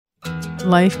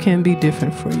life can be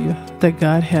different for you, that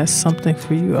God has something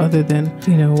for you other than,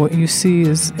 what you see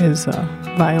is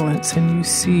violence, and you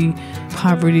see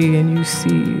poverty, and you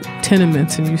see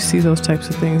tenements, and you see those types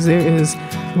of things. There is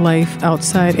life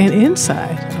outside and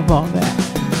inside of all that.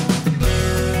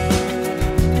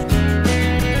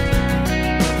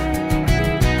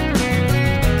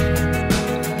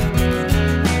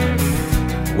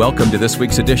 Welcome to this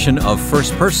week's edition of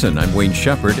First Person. I'm Wayne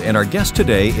Shepherd, and our guest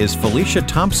today is Felicia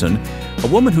Thompson, a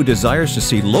woman who desires to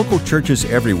see local churches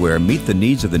everywhere meet the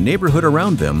needs of the neighborhood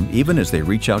around them, even as they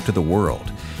reach out to the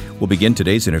world. We'll begin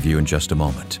today's interview in just a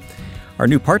moment. Our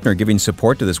new partner giving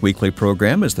support to this weekly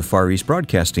program is the Far East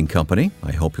Broadcasting Company.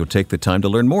 I hope you'll take the time to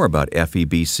learn more about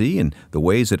FEBC and the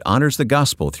ways it honors the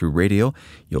gospel through radio.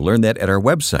 You'll learn that at our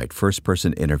website,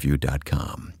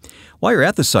 firstpersoninterview.com. While you're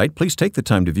at the site, please take the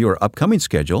time to view our upcoming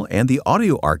schedule and the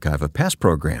audio archive of past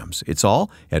programs. It's all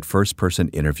at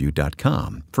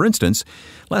firstpersoninterview.com. For instance,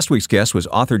 last week's guest was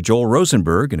author Joel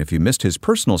Rosenberg, and if you missed his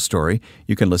personal story,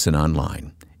 you can listen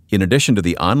online. In addition to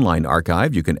the online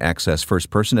archive, you can access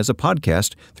First Person as a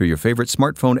podcast through your favorite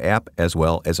smartphone app as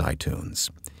well as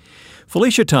iTunes.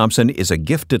 Felicia Thompson is a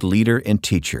gifted leader and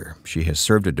teacher. She has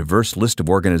served a diverse list of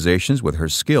organizations with her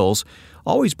skills,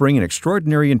 always bringing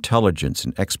extraordinary intelligence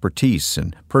and expertise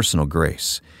and personal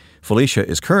grace. Felicia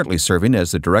is currently serving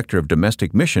as the Director of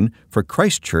Domestic Mission for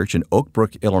Christ Church in Oak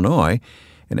Brook, Illinois.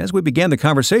 And as we began the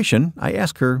conversation, I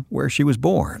asked her where she was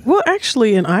born. Well,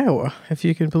 actually in Iowa, if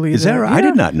you can believe Is that right? Yeah. I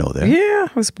did not know that. Yeah,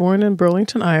 I was born in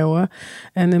Burlington, Iowa,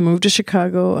 and then moved to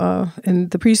Chicago in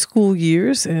the preschool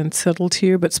years and settled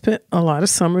here, but spent a lot of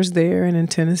summers there and in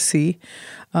Tennessee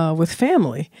with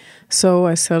family. So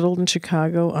I settled in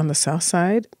Chicago on the south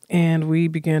side, and we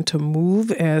began to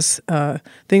move as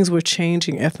things were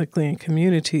changing ethnically in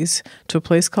communities to a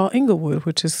place called Englewood,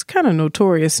 which is kind of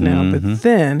notorious now, but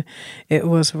then it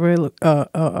was really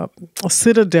a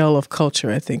citadel of culture,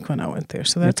 I think, when I went there.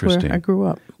 So that's where I grew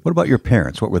up. What about your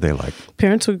parents? What were they like?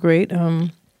 Parents were great.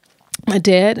 My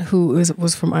dad, who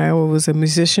was from Iowa, was a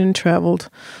musician, traveled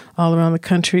all around the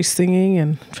country singing,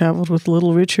 and traveled with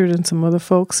Little Richard and some other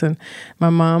folks. And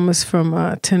my mom was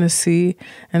from Tennessee.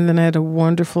 And then I had a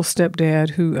wonderful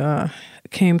stepdad who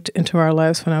came into our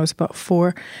lives when I was about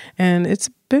 4. And it's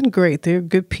been great. They're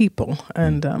good people.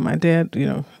 And my dad,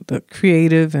 the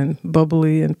creative and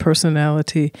bubbly and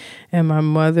personality. And my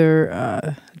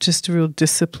mother, just a real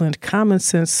disciplined, common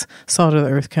sense, salt of the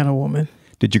earth kind of woman.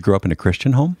 Did you grow up in a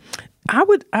Christian home?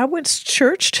 I was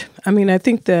churched. I mean, I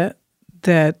think that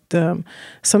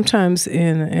sometimes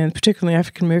in particularly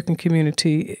African American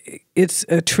community, it's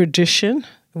a tradition.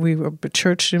 We were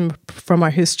churched from our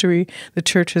history. The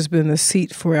church has been the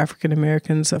seat for African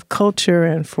Americans of culture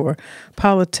and for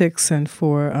politics and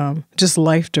for just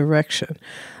life direction.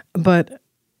 But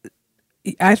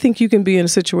I think you can be in a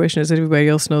situation, as everybody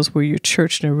else knows, where you're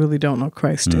churched and really don't know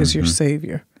Christ as your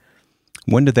Savior.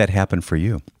 When did that happen for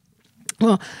you?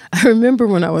 Well, I remember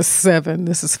when I was 7,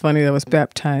 this is funny, I was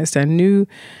baptized. I knew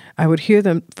I would hear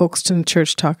the folks in the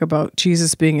church talk about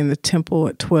Jesus being in the temple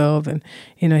at 12, and,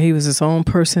 he was his own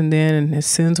person then, and his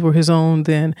sins were his own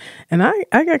then. And I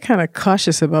got kind of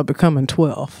cautious about becoming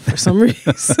 12 for some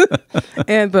reason.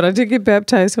 But I did get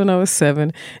baptized when I was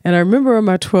 7, and I remember on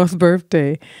my 12th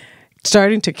birthday,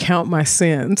 starting to count my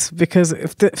sins, because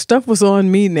if the stuff was on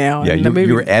me now,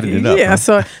 you were adding it up. Yeah,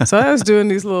 huh? so I was doing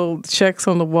these little checks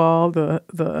on the wall. But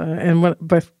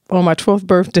on my 12th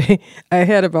birthday, I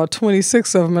had about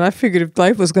 26 of them, and I figured if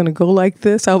life was going to go like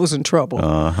this, I was in trouble.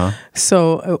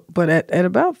 So, but at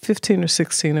about 15 or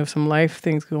 16, there were some life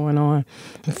things going on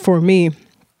for me.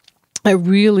 I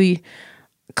really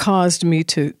caused me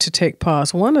to take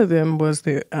pause. One of them was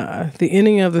the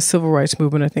ending of the civil rights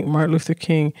movement. I think Martin Luther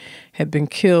King had been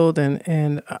killed,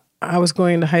 and I was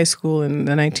going to high school in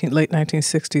the late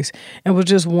 1960s, and was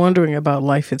just wondering about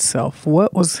life itself.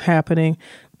 What was happening?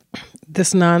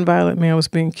 This nonviolent man was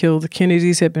being killed. The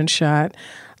Kennedys had been shot.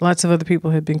 Lots of other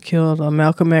people had been killed.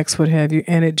 Malcolm X, what have you,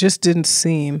 and it just didn't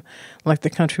seem like the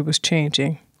country was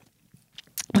changing.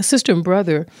 My sister and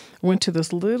brother went to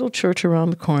this little church around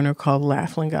the corner called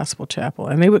Laughlin Gospel Chapel,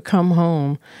 and they would come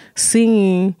home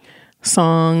singing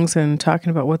songs and talking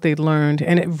about what they'd learned,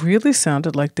 and it really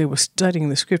sounded like they were studying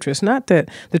the scriptures. Not that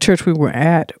the church we were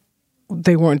at,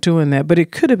 they weren't doing that, but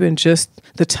it could have been just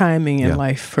the timing in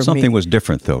life for me. Something was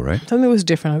different, though, right? Something was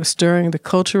different. I was stirring. The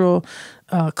cultural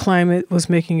climate was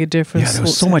making a difference. Yeah, there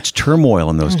was so much turmoil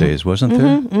in those days, wasn't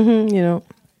there?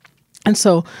 And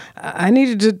so I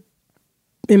needed to,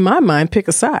 in my mind, pick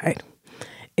a side.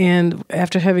 And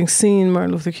after having seen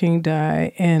Martin Luther King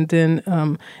die, and then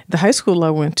the high school I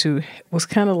went to was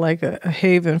kind of like a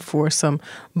haven for some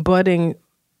budding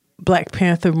Black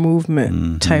Panther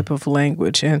movement type of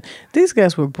language. And these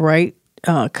guys were bright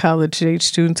college-age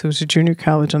students. It was a junior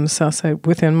college on the south side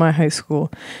within my high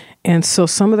school. And so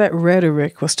some of that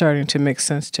rhetoric was starting to make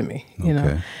sense to me, you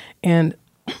know. And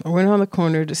I went on the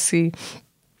corner to see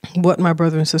what my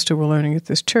brother and sister were learning at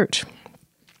this church.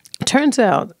 It turns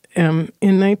out in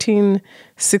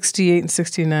 1968 and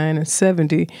 69 and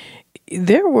 70,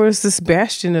 there was this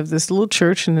bastion of this little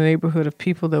church in the neighborhood of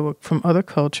people that were from other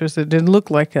cultures that didn't look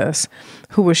like us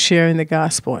who were sharing the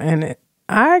gospel. And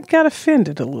I got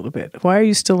offended a little bit. Why are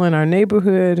you still in our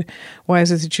neighborhood? Why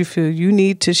is it that you feel you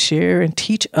need to share and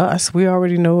teach us? We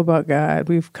already know about God.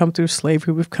 We've come through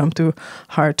slavery. We've come through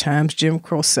hard times, Jim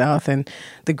Crow South, and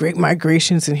the Great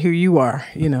Migrations. And here you are,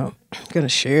 you know, going to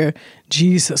share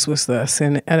Jesus with us.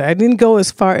 And I didn't go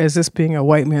as far as this being a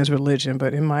white man's religion,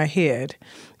 but in my head,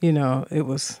 you know, I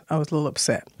was a little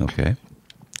upset. Okay.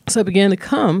 So I began to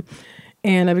come,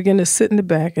 and I began to sit in the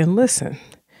back and listen.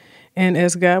 And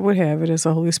as God would have it, as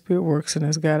the Holy Spirit works, and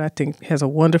as God, I think, has a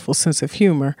wonderful sense of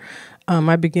humor,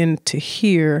 I began to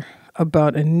hear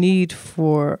about a need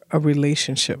for a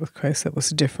relationship with Christ that was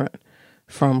different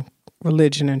from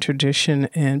religion and tradition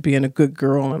and being a good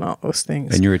girl and all those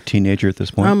things. And you're a teenager at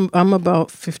this point? I'm about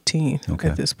 15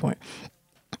 at this point.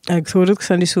 I go to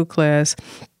Sunday school class.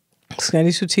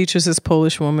 Sunday school teacher is this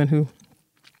Polish woman who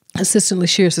consistently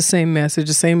shares the same message.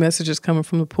 The same message is coming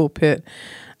from the pulpit.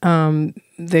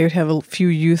 They would have a few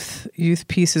youth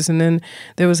pieces. And then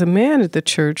there was a man at the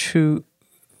church who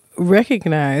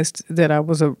recognized that I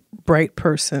was a bright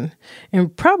person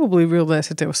and probably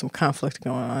realized that there was some conflict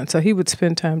going on. So he would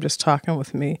spend time just talking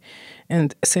with me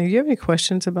and saying, "You have any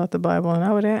questions about the Bible?" And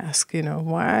I would ask, you know,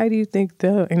 "Why do you think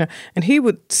that?" You know, and he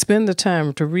would spend the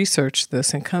time to research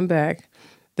this and come back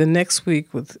the next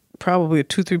week with probably a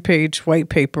 2-3 page white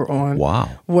paper on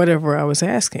whatever I was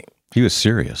asking. He was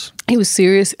serious. He was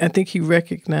serious. I think he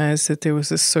recognized that there was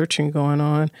this searching going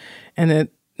on and that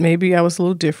maybe I was a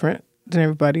little different than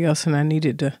everybody else and I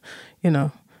needed to, you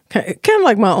know, kind of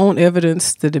like my own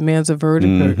evidence that demands a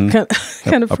verdict. Or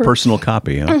kind of a personal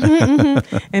copy. Huh?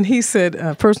 And he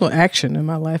said personal action in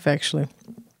my life, actually.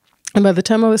 And by the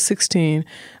time I was 16,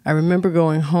 I remember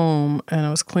going home and I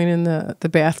was cleaning the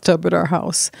bathtub at our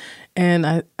house.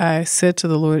 And I said to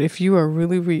the Lord, if you are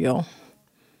really real,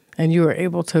 and you are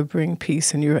able to bring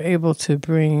peace and you are able to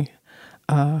bring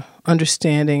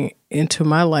understanding into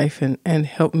my life and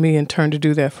help me in turn to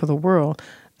do that for the world,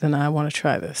 then I want to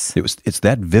try this. It's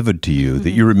that vivid to you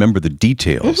that you remember the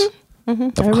details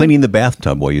of cleaning the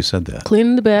bathtub while you said that.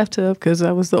 Cleaning the bathtub because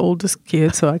I was the oldest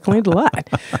kid, so I cleaned a lot.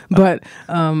 But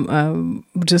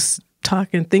just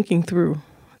thinking through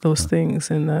those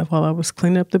things and while I was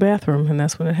cleaning up the bathroom, and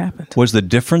that's when it happened. Was the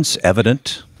difference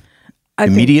evident?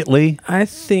 Immediately? I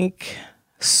think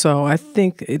so. I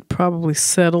think it probably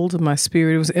settled my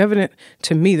spirit. It was evident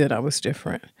to me that I was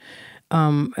different.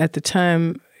 At the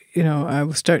time, you know, I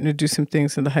was starting to do some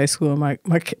things in the high school. My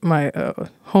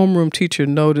homeroom teacher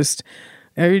noticed,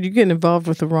 you're getting involved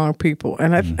with the wrong people.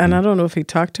 And I don't know if he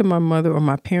talked to my mother or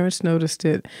my parents noticed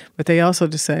it, but they also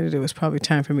decided it was probably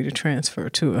time for me to transfer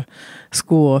to a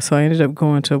school. So I ended up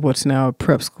going to what's now a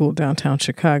prep school downtown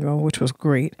Chicago, which was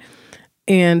great.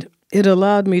 And it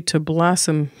allowed me to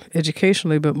blossom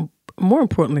educationally, but more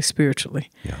importantly, spiritually.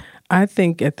 Yeah. I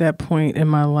think at that point in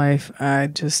my life,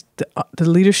 the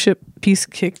leadership piece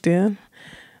kicked in.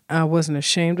 I wasn't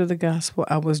ashamed of the gospel.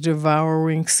 I was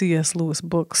devouring C.S. Lewis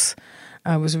books.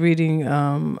 I was reading.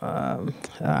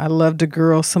 I loved a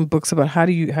girl. Some books about how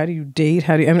do you date?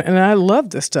 And I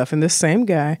loved this stuff. And this same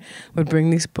guy would bring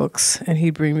these books, and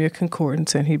he'd bring me a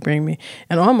concordance, and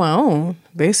and on my own,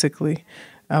 basically,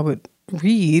 I would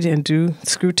read and do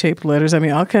screw tape letters. I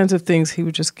mean, all kinds of things. He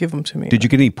would just give them to me. Did you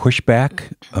get any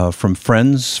pushback from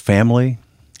friends, family?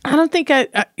 I don't think I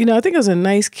think I was a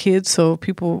nice kid, so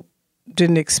people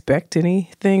didn't expect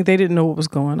anything. They didn't know what was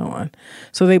going on.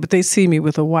 So they see me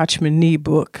with a Watchman Nee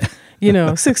book,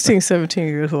 16, 17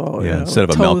 years old. Yeah, instead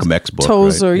of a Malcolm X book.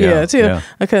 Tozer, right? Yeah.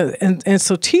 Okay. And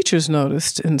so teachers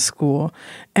noticed in school,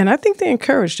 and I think they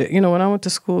encouraged it. When I went to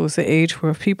school, it was the age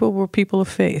where people were people of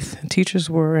faith, and teachers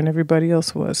were, and everybody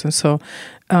else was. And so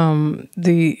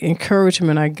the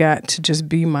encouragement I got to just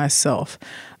be myself.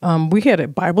 We had a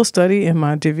Bible study in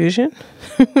my division,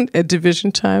 at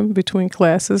division time between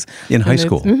classes. In high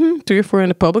school? 3 or 4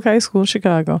 in a public high school in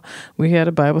Chicago. We had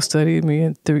a Bible study, me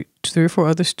and 3 or 4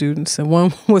 other students, and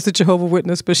one was a Jehovah's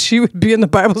Witness, but she would be in the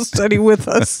Bible study with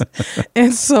us.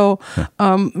 And so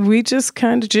we just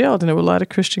kind of gelled, and there were a lot of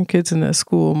Christian kids in that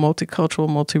school, multicultural,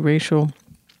 multiracial.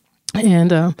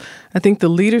 And I think the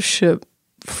leadership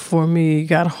for me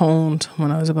got honed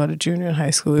when I was about a junior in high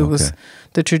school. It was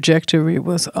the trajectory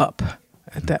was up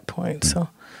at that point. So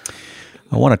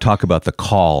I want to talk about the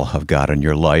call of God in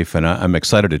your life, and I'm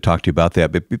excited to talk to you about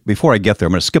that. But before I get there,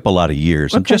 I'm going to skip a lot of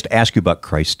years and just ask you about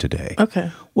Christ today.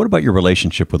 Okay. What about your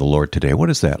relationship with the Lord today? What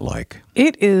is that like?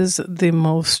 It is the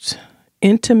most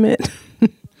intimate,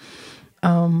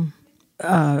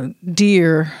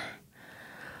 dear,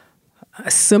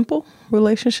 simple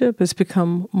relationship. It's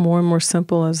become more and more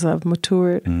simple as I've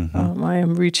matured. I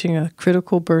am reaching a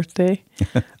critical birthday.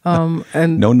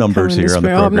 And no numbers here on the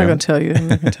program. I'm not going to tell you. I'm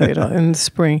not going to tell you it all in the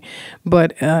spring.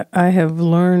 But I have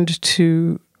learned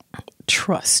to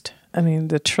trust. I mean,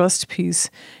 the trust piece,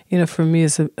 for me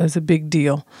is a big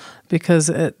deal,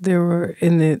 because there were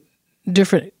in the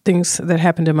different things that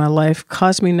happened in my life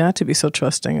caused me not to be so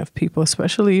trusting of people,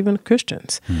 especially even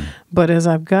Christians. But as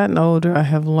I've gotten older, I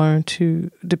have learned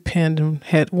to depend and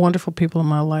had wonderful people in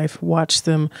my life, watch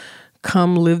them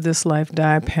come, live this life,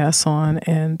 die, pass on,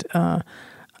 and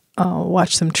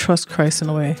watch them trust Christ in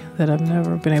a way that I've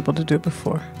never been able to do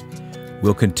before.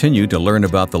 We'll continue to learn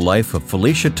about the life of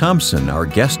Felicia Thompson, our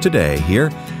guest today,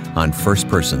 here on First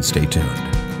Person. Stay tuned.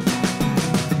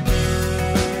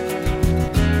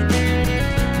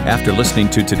 After listening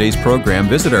to today's program,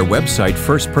 visit our website,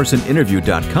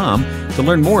 firstpersoninterview.com, to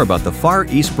learn more about the Far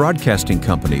East Broadcasting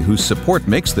Company, whose support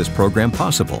makes this program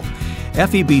possible.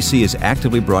 FEBC is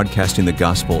actively broadcasting the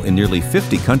gospel in nearly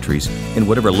 50 countries in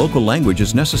whatever local language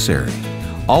is necessary.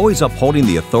 Always upholding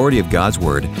the authority of God's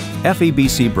Word,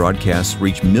 FEBC broadcasts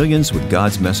reach millions with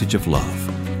God's message of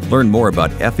love. Learn more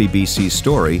about FEBC's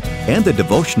story and the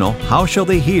devotional How Shall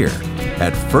They Hear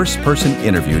at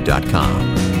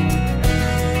firstpersoninterview.com.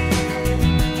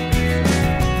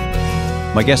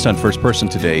 My guest on First Person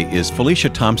today is Felicia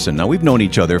Thompson. Now, we've known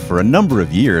each other for a number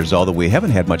of years, although we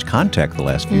haven't had much contact the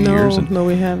last few years. No,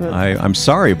 we haven't. I'm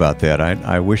sorry about that.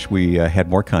 I wish we had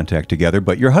more contact together.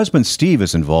 But your husband, Steve,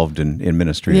 is involved in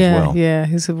ministry as well. Yeah,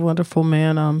 he's a wonderful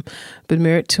man. Been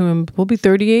married to him, we'll be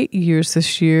 38 years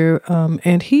this year.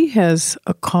 And he has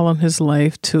a call on his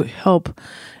life to help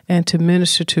and to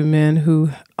minister to men who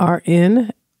are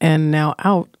in and now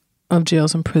out of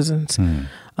jails and prisons in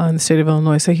the state of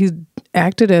Illinois. So he's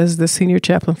acted as the senior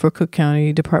chaplain for Cook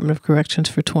County Department of Corrections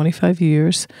for 25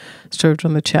 years, served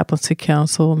on the chaplaincy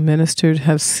council, ministered,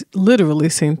 have literally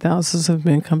seen thousands of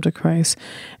men come to Christ,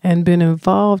 and been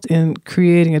involved in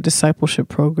creating a discipleship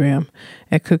program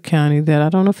at Cook County that I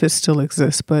don't know if it still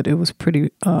exists, but it was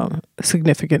pretty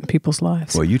significant in people's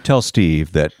lives. Well, you tell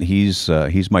Steve that he's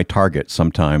my target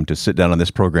sometime to sit down on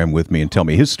this program with me and tell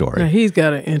me his story. Yeah, he's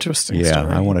got an interesting story.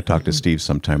 Yeah, I want to talk to Steve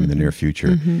sometime in the near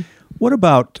future. What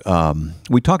about,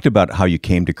 we talked about how you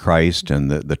came to Christ and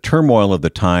the turmoil of the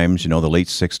times, the late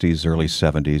 60s, early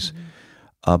 70s.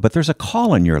 But there's a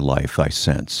call in your life, I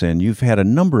sense, and you've had a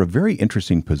number of very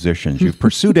interesting positions. You've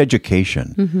pursued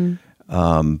education,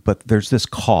 but there's this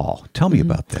call. Tell me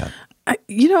about that.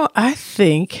 I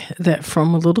think that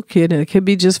from a little kid, and it could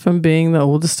be just from being the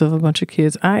oldest of a bunch of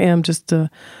kids, I am just, the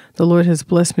Lord has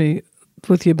blessed me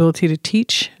with the ability to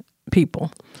teach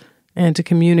people and to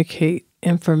communicate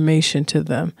information to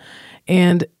them.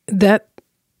 And that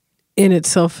in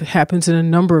itself happens in a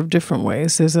number of different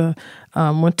ways. There's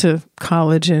went to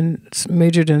college and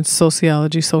majored in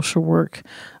sociology, social work,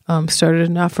 started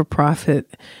a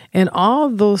not-for-profit. And all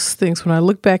of those things, when I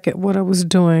look back at what I was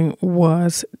doing,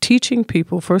 was teaching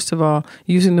people, first of all,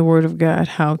 using the Word of God,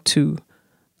 how to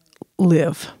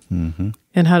live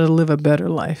and how to live a better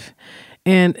life.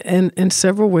 And in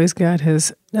several ways, God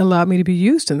has allowed me to be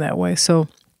used in that way. So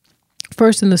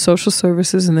first in the social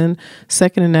services, and then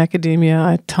second in academia.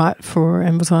 I taught for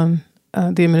and was on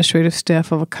the administrative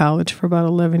staff of a college for about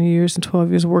 11 years and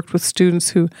 12 years, worked with students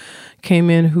who came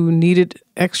in who needed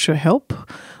extra help,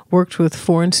 worked with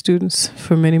foreign students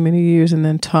for many, many years, and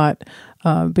then taught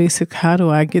basic how do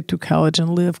I get through college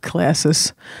and live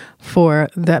classes for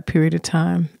that period of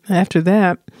time. After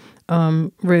that,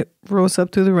 rose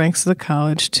up through the ranks of the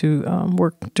college to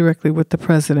work directly with the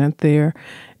president there,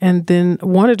 and then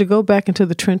wanted to go back into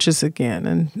the trenches again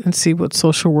and see what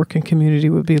social work and community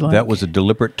would be like. That was a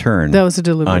deliberate turn. That was a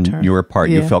deliberate turn. On your part.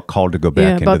 Yeah. You felt called to go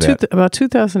back into that. About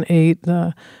 2008,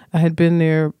 I had been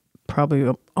there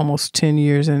probably almost 10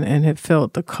 years and had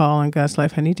felt the call in God's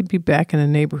life. I need to be back in the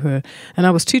neighborhood. And I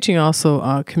was teaching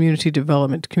also community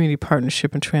development, community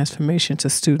partnership, and transformation to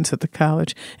students at the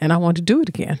college, and I wanted to do it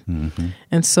again.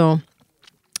 And so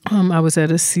I was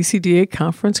at a CCDA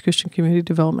conference, Christian Community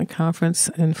Development Conference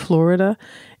in Florida,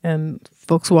 and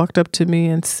folks walked up to me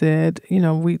and said,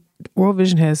 World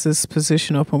Vision has this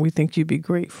position open we think you'd be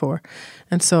great for.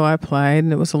 And so I applied,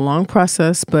 and it was a long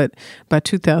process, but by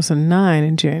 2009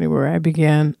 in January, I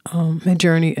began a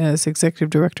journey as executive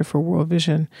director for World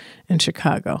Vision in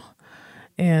Chicago,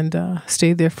 and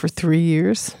stayed there for 3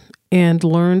 years and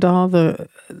learned all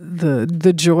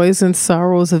the joys and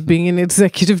sorrows of being an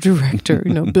executive director,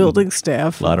 building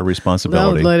staff. A lot of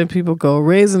responsibility. Letting people go,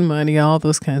 raising money, all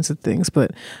those kinds of things.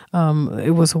 But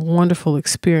it was a wonderful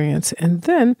experience. And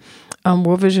then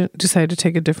World Vision decided to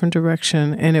take a different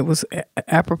direction, and it was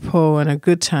apropos and a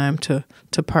good time to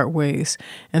part ways.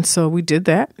 And so we did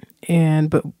that.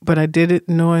 But I did it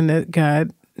knowing that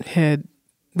God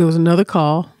there was another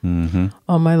call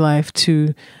on my life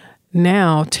to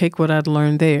now take what I'd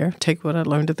learned there, take what I'd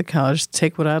learned at the college,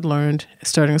 take what I'd learned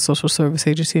starting a social service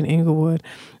agency in Inglewood,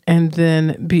 and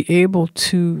then be able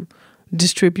to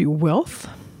distribute wealth,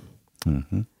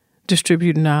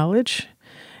 distribute knowledge.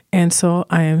 And so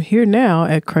I am here now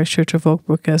at Christ Church of Oak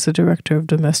Brook as the Director of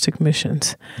Domestic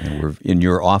Missions. And we're in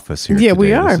your office here today.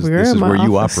 We are. This is where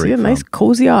you operate from. Nice,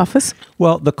 cozy office.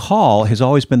 Well, the call has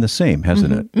always been the same,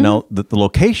 hasn't it? Now, the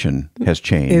location has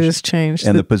changed. It has changed.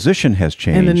 And the position has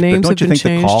changed. And the names have been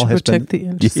changed to protect the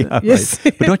innocent. Yeah, yes.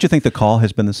 Right. But don't you think the call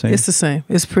has been the same? It's the same.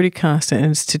 It's pretty constant.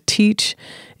 And it's to teach,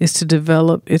 it's to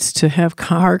develop, it's to have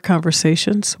hard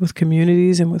conversations with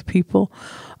communities and with people.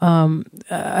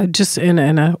 I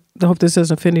hope this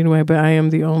doesn't offend anyone, but I am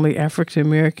the only African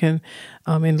American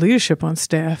in leadership on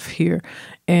staff here,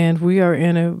 and we are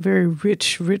in a very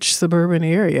rich suburban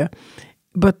area.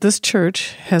 But this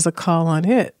church has a call on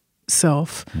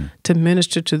itself to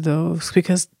minister to those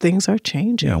because things are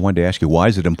changing. Yeah, I wanted to ask you, why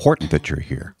is it important that you're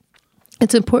here?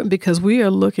 It's important because we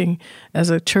are looking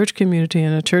as a church community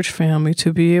and a church family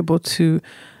to be able to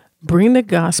bring the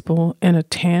gospel in a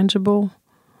tangible,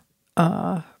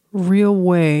 real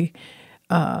way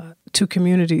to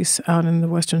communities out in the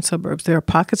western suburbs. There are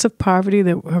pockets of poverty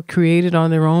that were created on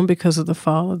their own because of the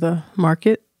fall of the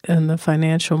market and the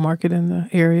financial market in the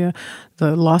area,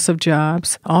 the loss of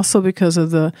jobs, also because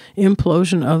of the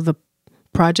implosion of the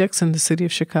projects in the city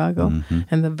of Chicago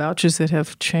and the vouchers that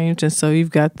have changed. And so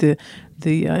you've got the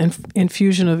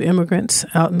infusion of immigrants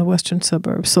out in the western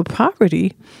suburbs. So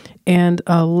poverty and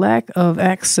a lack of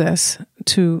access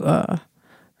to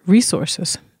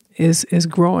resources is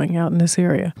growing out in this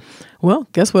area. Well,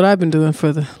 guess what I've been doing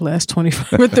for the last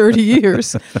 25 or 30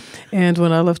 years? And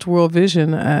when I left World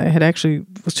Vision, I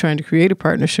was trying to create a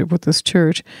partnership with this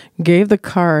church, gave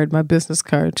my business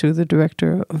card to the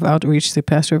director of outreach, the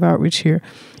pastor of outreach here,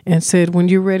 and said, when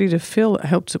you're ready to fill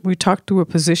it, we talked through a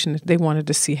position that they wanted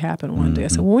to see happen one day. I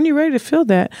said, well, when you're ready to fill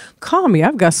that, call me.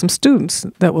 I've got some students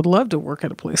that would love to work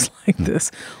at a place like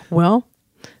this. Well,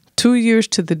 2 years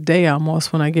to the day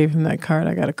almost when I gave him that card,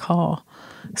 I got a call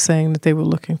saying that they were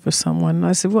looking for someone. And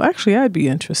I said, well, actually, I'd be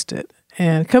interested.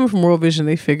 And coming from World Vision,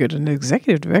 they figured an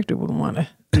executive director wouldn't want to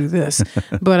do this.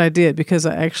 But I did because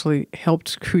I actually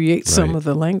helped create some of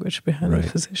the language behind the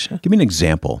position. Give me an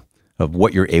example of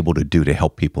what you're able to do to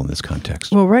help people in this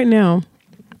context. Well, right now,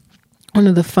 one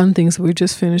of the fun things we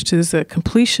just finished is the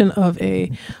completion of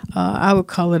I would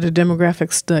call it a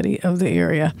demographic study of the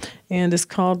area. And it's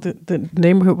called, the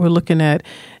neighborhood we're looking at,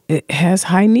 it has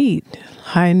high need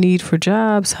for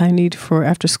jobs, high need for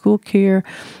after-school care.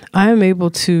 I am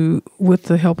able to, with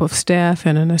the help of staff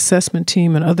and an assessment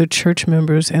team and other church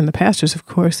members and the pastors, of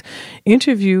course,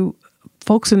 interview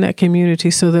folks in that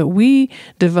community so that we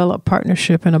develop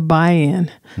partnership and a buy-in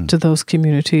to those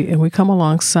community, and we come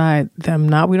alongside them.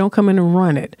 We don't come in and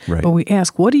run it, but we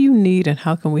ask, what do you need and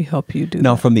how can we help you do that?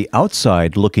 Now, from the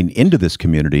outside looking into this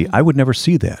community, I would never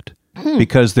see that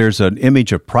because there's an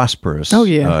image of prosperous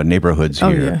neighborhoods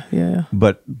here. Yeah.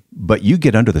 But you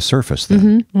get under the surface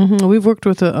then. We've worked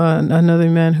with another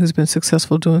man who's been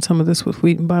successful doing some of this with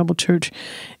Wheaton Bible Church,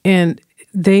 and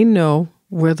they know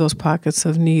where those pockets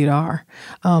of need are.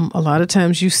 A lot of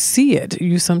times you see it.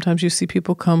 Sometimes you see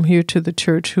people come here to the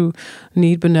church who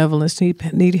need benevolence,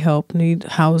 need help, need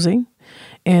housing,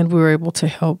 and we're able to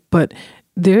help. But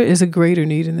there is a greater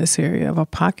need in this area of a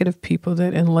pocket of people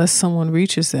that unless someone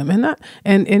reaches them, and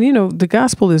the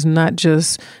gospel is not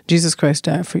just Jesus Christ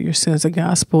died for your sins. The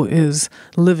gospel is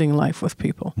living life with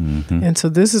people. And so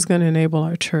this is going to enable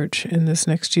our church in this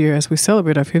next year as we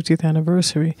celebrate our 50th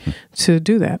anniversary to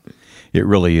do that. It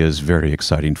really is very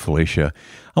exciting, Felicia.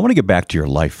 I want to get back to your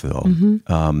life, though.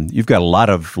 You've got a lot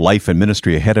of life and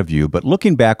ministry ahead of you, but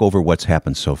looking back over what's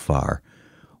happened so far,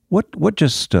 what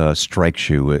just strikes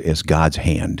you as God's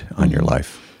hand on your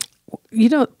life?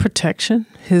 protection,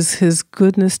 his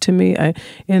goodness to me.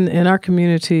 In our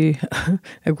community,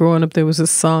 growing up, there was a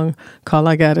song called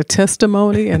 "I Got a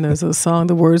Testimony," and there's a song.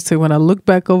 The words say, "When I look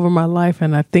back over my life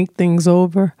and I think things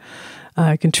over,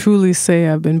 I can truly say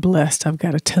I've been blessed. I've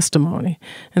got a testimony."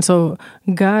 And so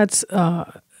God's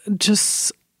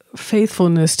just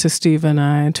faithfulness to Steve and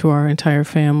I and to our entire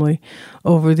family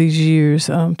over these years,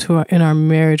 in our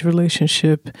marriage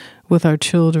relationship with our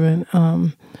children,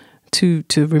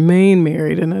 to remain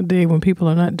married in a day when people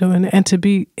are not doing it, and to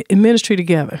be in ministry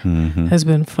together has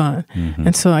been fun.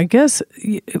 And so I guess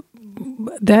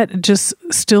that just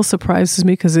still surprises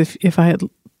me, because if I had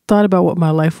thought about what my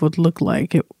life would look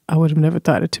like, I would have never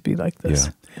thought it to be like this.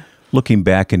 Yeah. Looking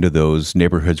back into those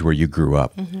neighborhoods where you grew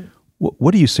up,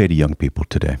 what do you say to young people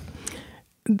today?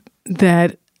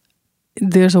 That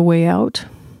there's a way out,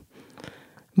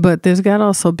 but there's got to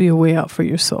also be a way out for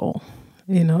your soul.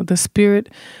 The Spirit,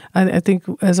 I think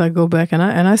as I go back, and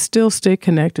I still stay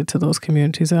connected to those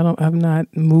communities. I've not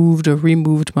moved or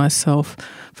removed myself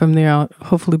from there. I'll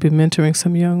hopefully be mentoring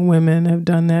some young women. I've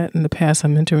done that in the past.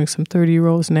 I'm mentoring some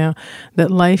 30-year-olds now.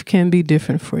 That life can be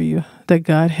different for you, that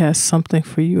God has something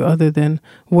for you other than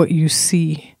what you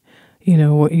see.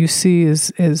 What you see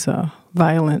is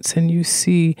violence, and you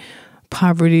see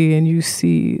poverty, and you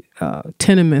see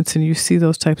tenements, and you see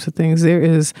those types of things. There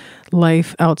is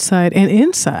life outside and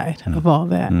inside of all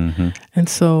that. And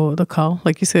so the call,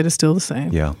 like you said, is still the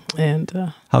same. Yeah.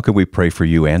 And how can we pray for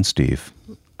you and Steve?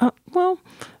 Well,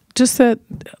 just that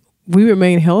we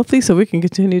remain healthy so we can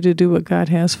continue to do what God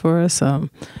has for us.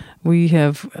 We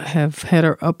have had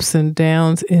our ups and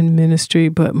downs in ministry,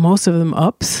 but most of them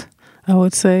ups, I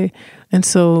would say. And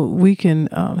so we can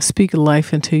speak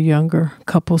life into younger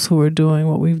couples who are doing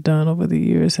what we've done over the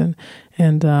years, and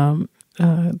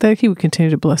that He would continue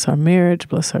to bless our marriage,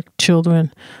 bless our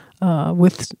children,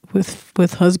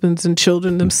 with husbands and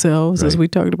children themselves, as we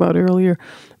talked about earlier.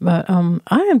 But I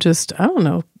don't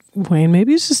know, Wayne,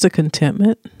 maybe it's just a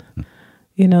contentment,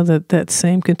 that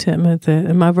same contentment that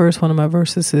in one of my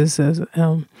verses is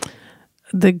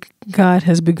that God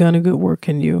has begun a good work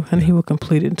in you, and He will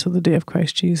complete it until the day of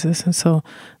Christ Jesus. And so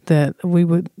that we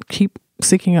would keep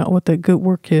seeking out what that good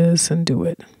work is and do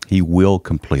it. He will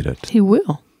complete it. He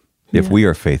will. If we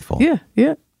are faithful. Yep.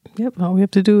 All we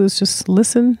have to do is just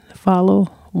listen,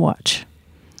 follow, watch.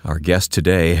 Our guest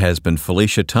today has been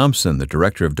Felicia Thompson, the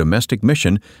Director of Domestic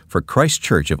Mission for Christ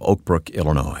Church of Oak Brook,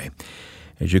 Illinois.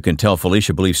 As you can tell,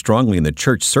 Felicia believes strongly in the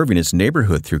church serving its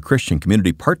neighborhood through Christian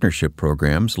community partnership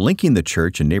programs, linking the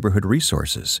church and neighborhood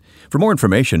resources. For more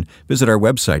information, visit our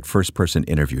website,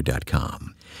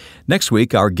 firstpersoninterview.com. Next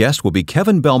week, our guest will be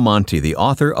Kevin Belmonte, the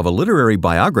author of a literary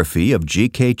biography of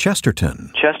G.K.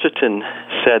 Chesterton. Chesterton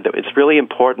said that it's really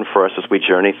important for us as we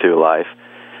journey through life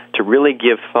to really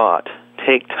give thought,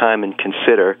 take time and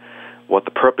consider what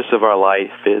the purpose of our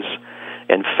life is.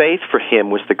 And faith for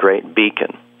him was the great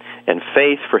beacon. And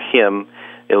faith for him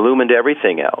illumined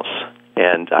everything else.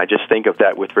 And I just think of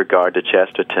that with regard to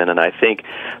Chesterton. And I think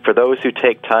for those who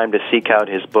take time to seek out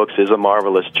his books, is a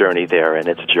marvelous journey there, and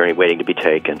it's a journey waiting to be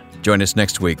taken. Join us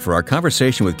next week for our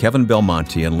conversation with Kevin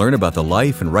Belmonte and learn about the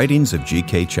life and writings of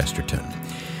G.K. Chesterton.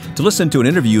 To listen to an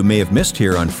interview you may have missed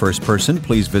here on First Person,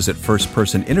 please visit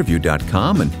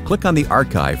firstpersoninterview.com and click on the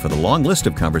archive for the long list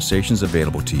of conversations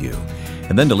available to you.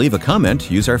 And then to leave a comment,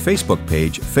 use our Facebook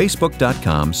page,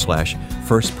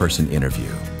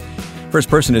 facebook.com/firstpersoninterview. First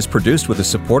Person is produced with the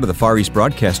support of the Far East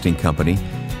Broadcasting Company.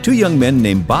 Two young men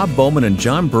named Bob Bowman and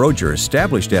John Broger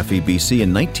established FEBC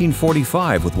in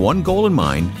 1945 with one goal in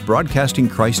mind, broadcasting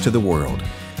Christ to the world.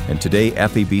 And today,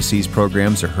 FEBC's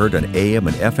programs are heard on AM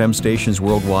and FM stations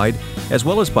worldwide, as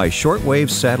well as by shortwave,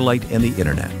 satellite, and the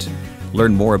Internet.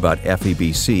 Learn more about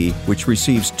FEBC, which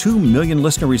receives 2 million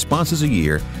listener responses a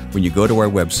year, when you go to our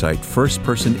website,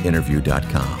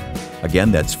 firstpersoninterview.com. Again,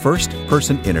 that's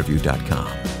firstpersoninterview.com.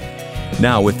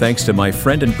 Now, with thanks to my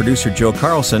friend and producer Joe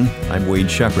Carlson, I'm Wayne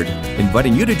Shepherd,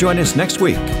 inviting you to join us next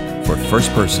week for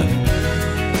First Person.